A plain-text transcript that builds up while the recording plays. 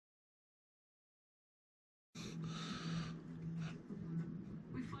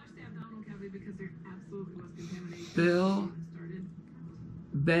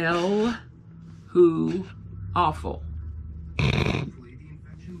Bell, who, awful.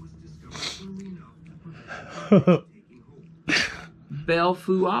 Bell,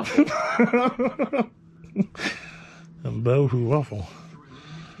 foo, awful. Bell, who, waffle.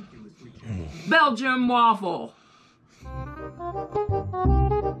 Belgium waffle.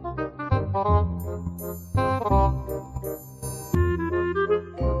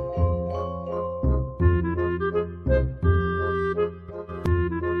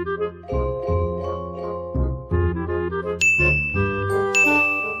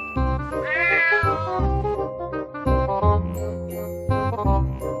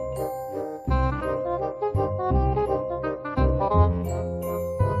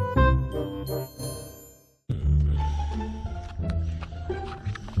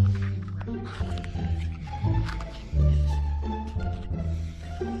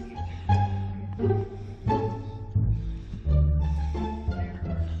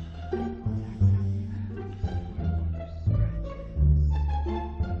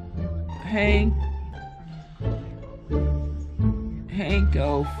 Hank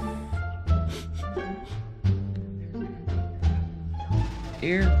Oaf.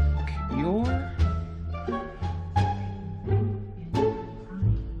 Eric Yor.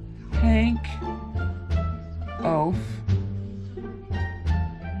 Hank Oaf.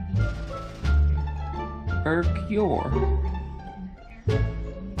 Eric Yor.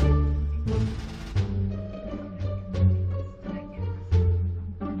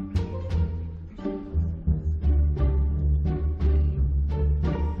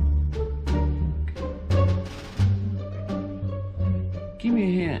 Give me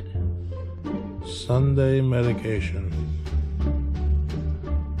a hint. Sunday medication.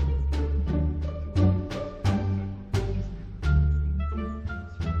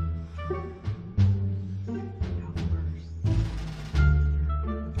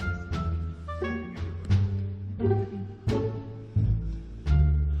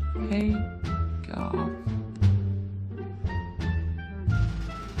 Hey, God.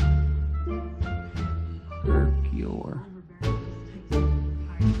 Your.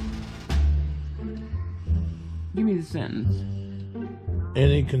 Give me the sentence.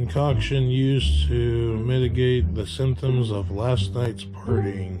 Any concoction used to mitigate the symptoms of last night's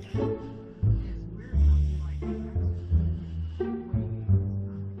partying.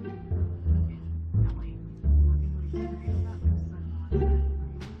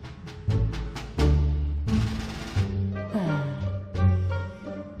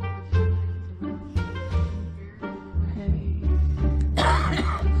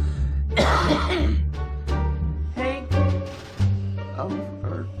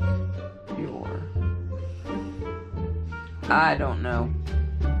 I don't know.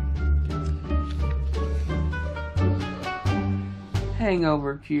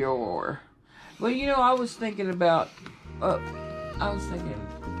 Hangover cure. Well, you know, I was thinking about. What was it?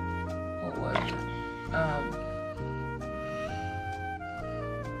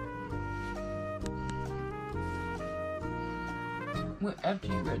 After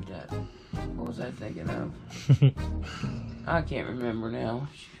you read that, what was I thinking of? I can't remember now.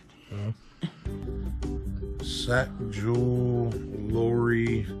 Shit. Sack Jewel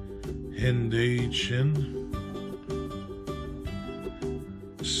Lori Henday Chin.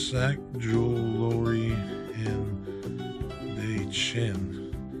 Sack Jewel Lori Henday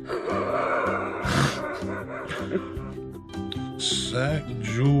Chin. Sack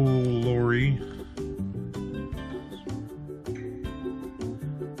Jewel Lori.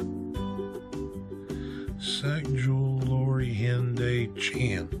 Sack Jewel Lori Henday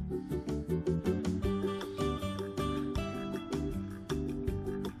Chan.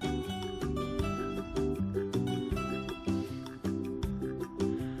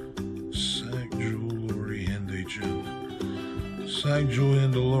 Sack Jewel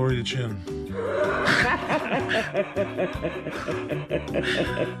and Lori Chin.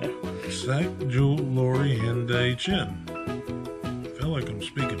 Sack Jewel Lori Henday Chin. I feel like I'm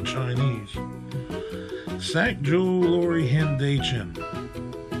speaking Chinese. Sack Jewel Lori Henday Chin.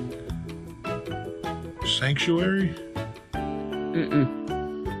 Sanctuary?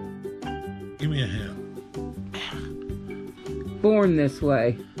 Give me a hint. Born This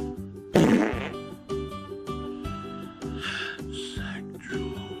Way.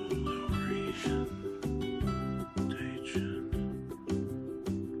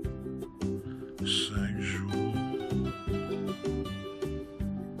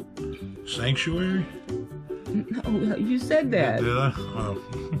 Sanctuary? No, you said that. Did I? Oh.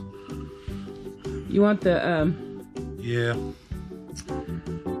 You want the, Yeah.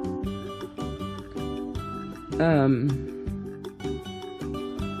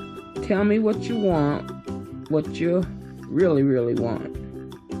 Tell me what you want, what you really, really want.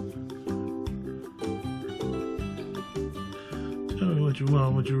 Tell me what you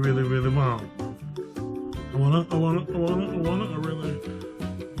want, what you really, really want. I really wanna.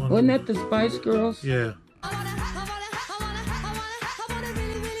 Wasn't that the Spice Girls? Yeah.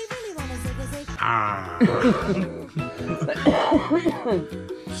 Ah.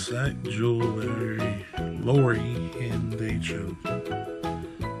 Sack Jewelry, Lori and Dacia.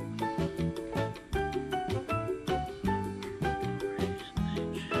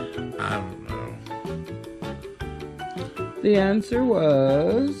 I don't know. The answer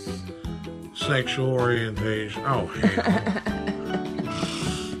was... Sexual orientation. Oh, hell.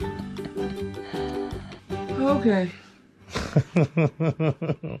 Okay.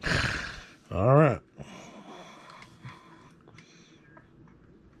 All right.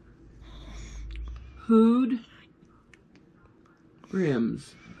 Hood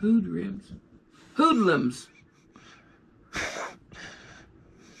rims. Hood rims. Hoodlums.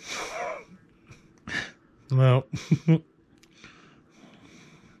 No.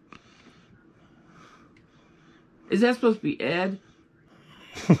 Is that supposed to be Ed?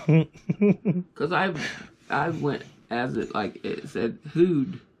 Because I went as it like it said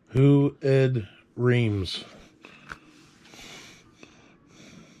Hood. Who Ed Reams?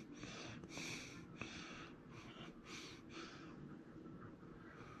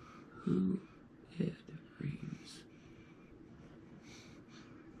 Who Ed Reams?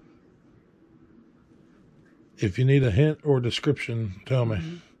 If you need a hint or description, tell me.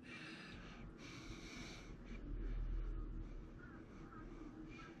 Mm-hmm.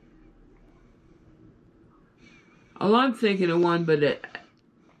 Oh, I'm thinking of one, but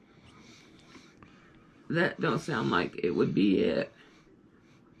that don't sound like it would be it.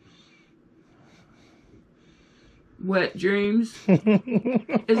 Wet dreams?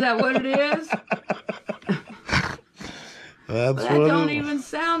 Is that what it is? That's that what don't even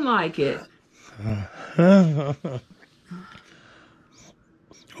sound like it.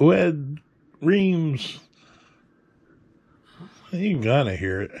 Ed Reams. You can kind of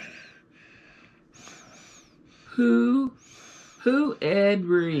hear it. Who Ed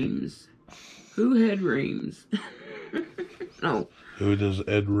Reams? Who Ed Reams? No. Who does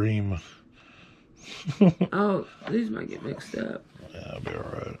Ed Ream? Oh, these might get mixed up. Yeah, I'll be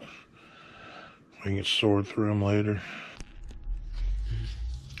alright. We can sort through them later.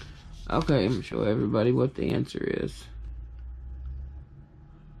 Okay, I'm going to show everybody what the answer is.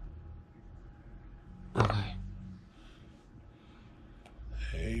 Okay.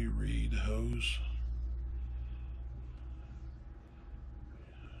 Hey, Reed Hose.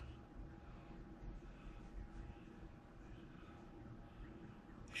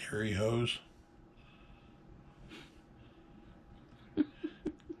 Harry Hose.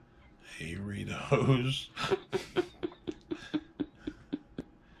 Hey, Reed Hose.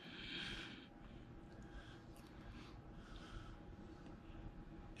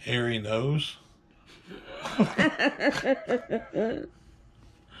 Harry Nose.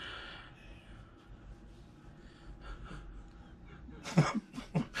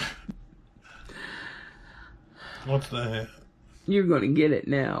 What's that? You're going to get it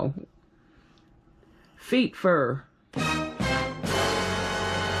now. Feet fur.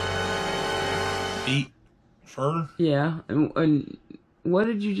 Feet fur? Yeah. And what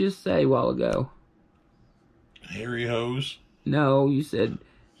did you just say a while ago? Harry Hose. No, you said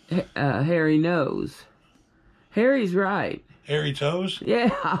Harry knows. Harry's right. Hairy Toes? Yeah.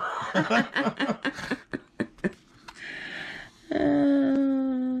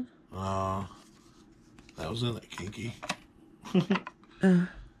 That was in it, kinky.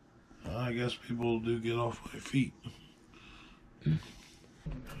 I guess people do get off by feet.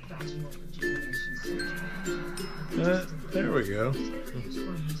 There we go.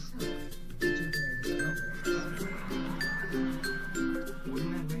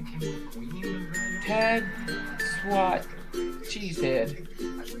 Tad Swat Cheesehead.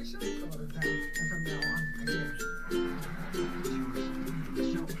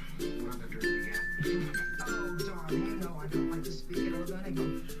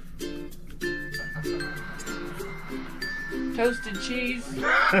 Toasted cheese.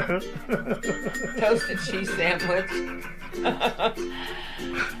 Toasted cheese sandwich.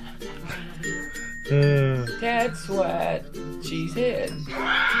 Tad Swat Cheesehead.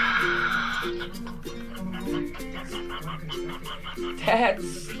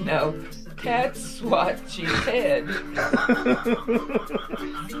 Tad Swat Cheesehead.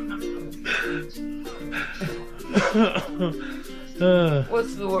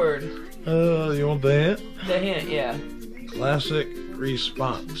 What's the word? You want that? The hint, yeah. Classic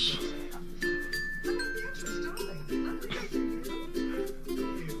response.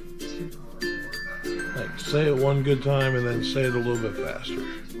 Like, say it one good time and then say it a little bit faster.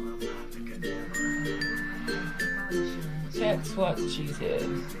 That's what she said.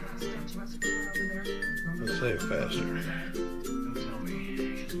 Let's say it faster.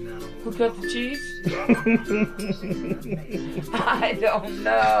 Who cut the cheese? I don't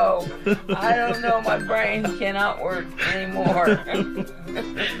know. I don't know. My brain cannot work anymore.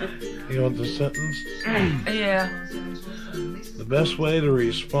 You want the sentence? Yeah. The best way to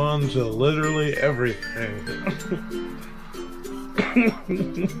respond to literally everything.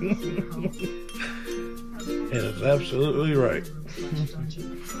 And it's absolutely right.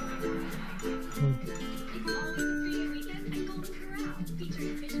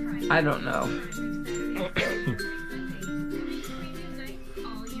 I don't know.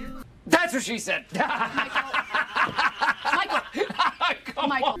 That's what she said. Michael.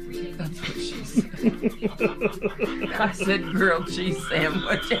 Michael. That's what she said. I said grilled cheese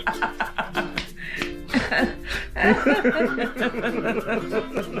sandwich.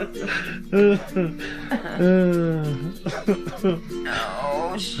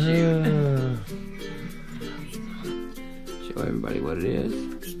 Oh, shoot. Show everybody what it is.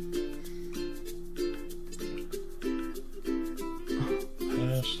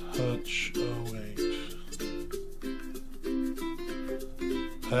 Past Hutch 08.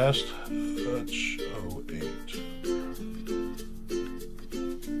 Past Hutch 08.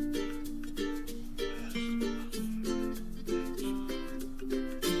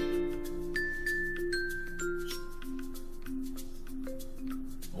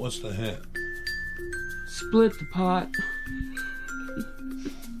 What's the hint? Split the pot.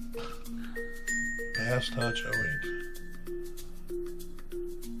 Past Hutch 08.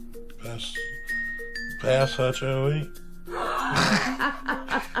 Past Hutch 08.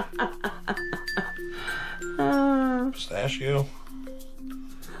 Pistachio.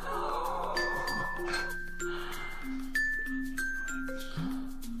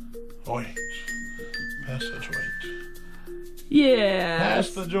 Wait. Pass the joint. Yeah. Pass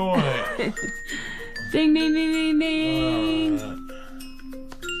the joint. Ding, ding, ding, ding, ding. Right.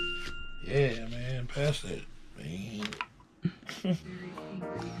 Yeah, man. Pass it, man.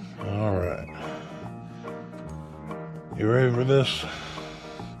 All right. You ready for this?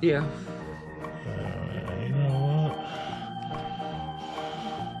 Yeah. You know what?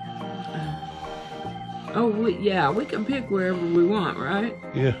 Oh, we can pick wherever we want, right?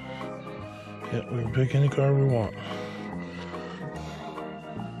 Yeah. Yeah, we can pick any card we want.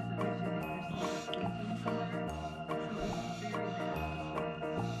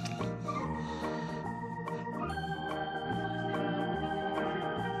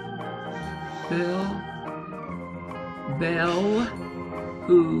 Bell,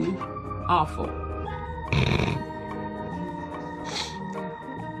 who, awful.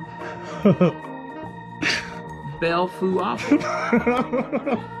 Bell, who, awful.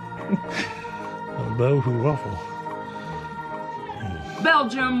 Bell, who, waffle.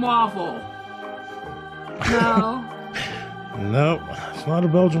 Belgium waffle. No. Nope, it's not a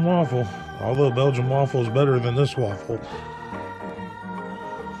Belgian waffle. Although Belgian waffle is better than this waffle.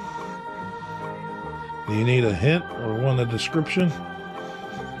 Do you need a hint or want a description?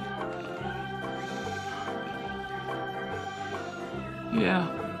 Yeah.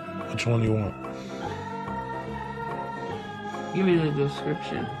 Which one do you want? Give me the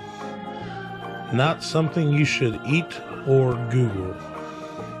description. Not something you should eat or Google.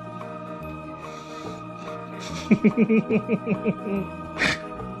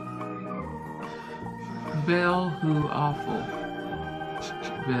 Bell, who, awful.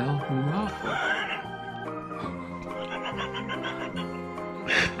 Bell, who, awful.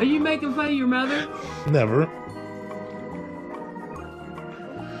 Are you making fun of your mother? Never.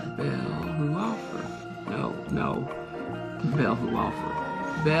 Bell, who, offer. No. Bell, who, offer.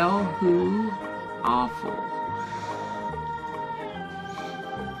 Bell, who, awful.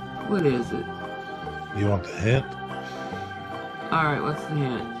 What is it? You want the hint? Alright, what's the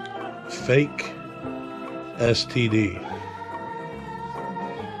hint? Fake STD.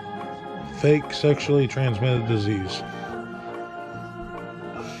 Fake sexually transmitted disease.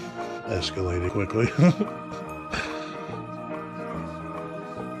 Escalated quickly.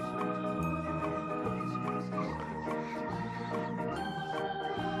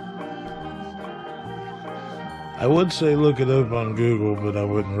 I would say look it up on Google, but I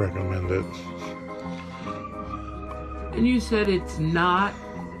wouldn't recommend it. And you said it's not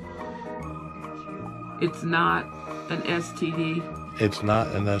an STD? It's not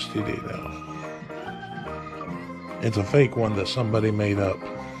an STD now. It's a fake one that somebody made up.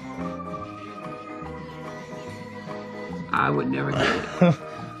 I would never get it.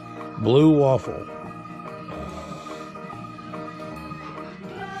 Blue waffle.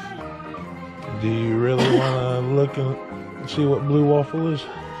 Do you really want to look and see what blue waffle is?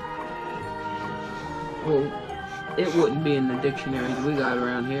 Well, it wouldn't be in the dictionaries we got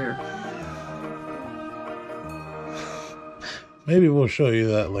around here. Maybe we'll show you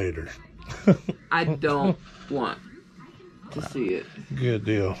that later. I don't want to see it. Good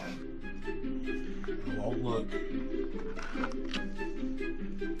deal. I won't look.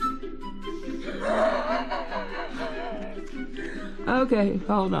 Okay,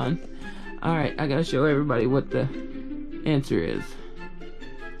 hold on. Alright, I gotta show everybody what the answer is.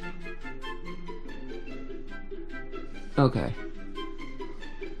 Okay.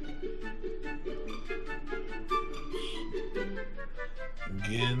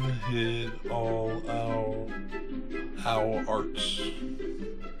 Gin hid all our arts.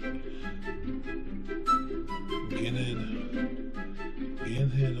 Gin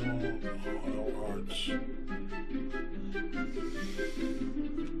hid all our arts.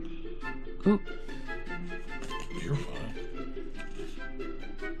 Oop. You're fine.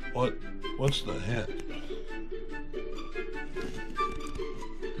 What's the hint?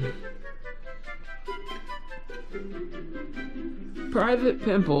 Private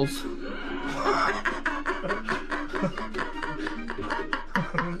pimples.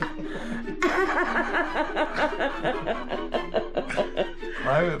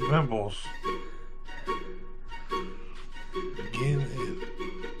 Private pimples. Again,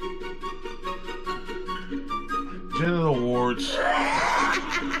 genital warts.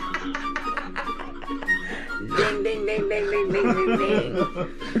 Ding, ding, ding, ding, ding, ding, ding, ding.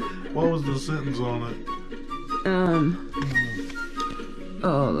 What was the sentence on it?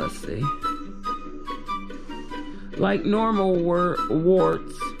 Oh, let's see. Like normal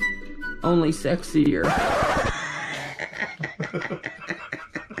warts, only sexier.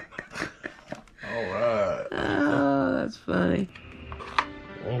 All right. Oh, that's funny.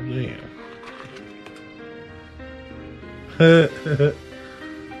 Oh, damn.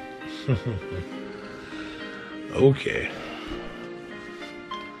 Okay.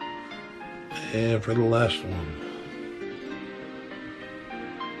 And for the last one.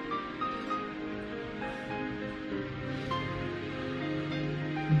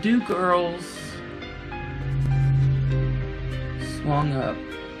 Duke Earls swung up.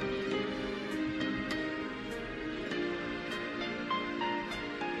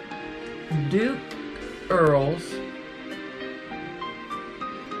 Duke Earls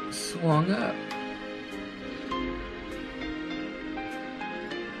swung up.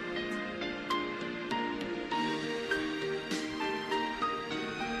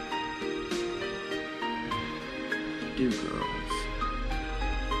 Duke Earls.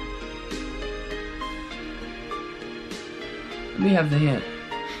 Let me have the hint.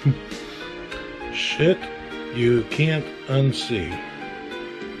 Shit you can't unsee.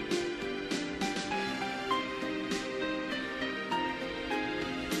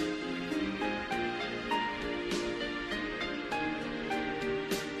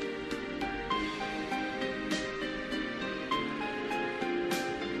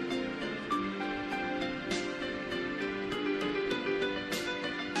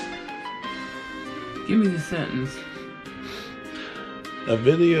 Give me the sentence. A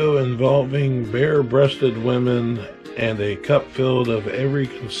video involving bare-breasted women and a cup filled of every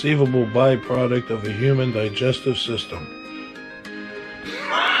conceivable byproduct of the human digestive system.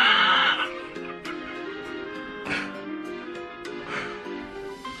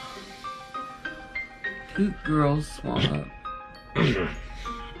 Duke Girls swung up.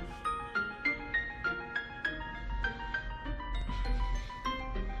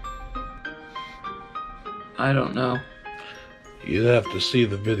 I don't know. You'd have to see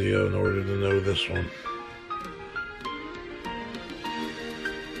the video in order to know this one.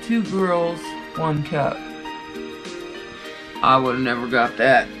 2 girls, 1 cup. I would have never got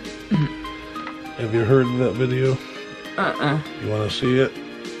that. Have you heard of that video? You want to see it?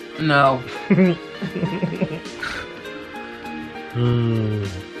 No.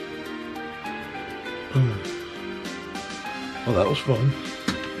 Well, that was fun.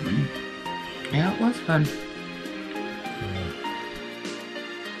 Yeah, it was fun.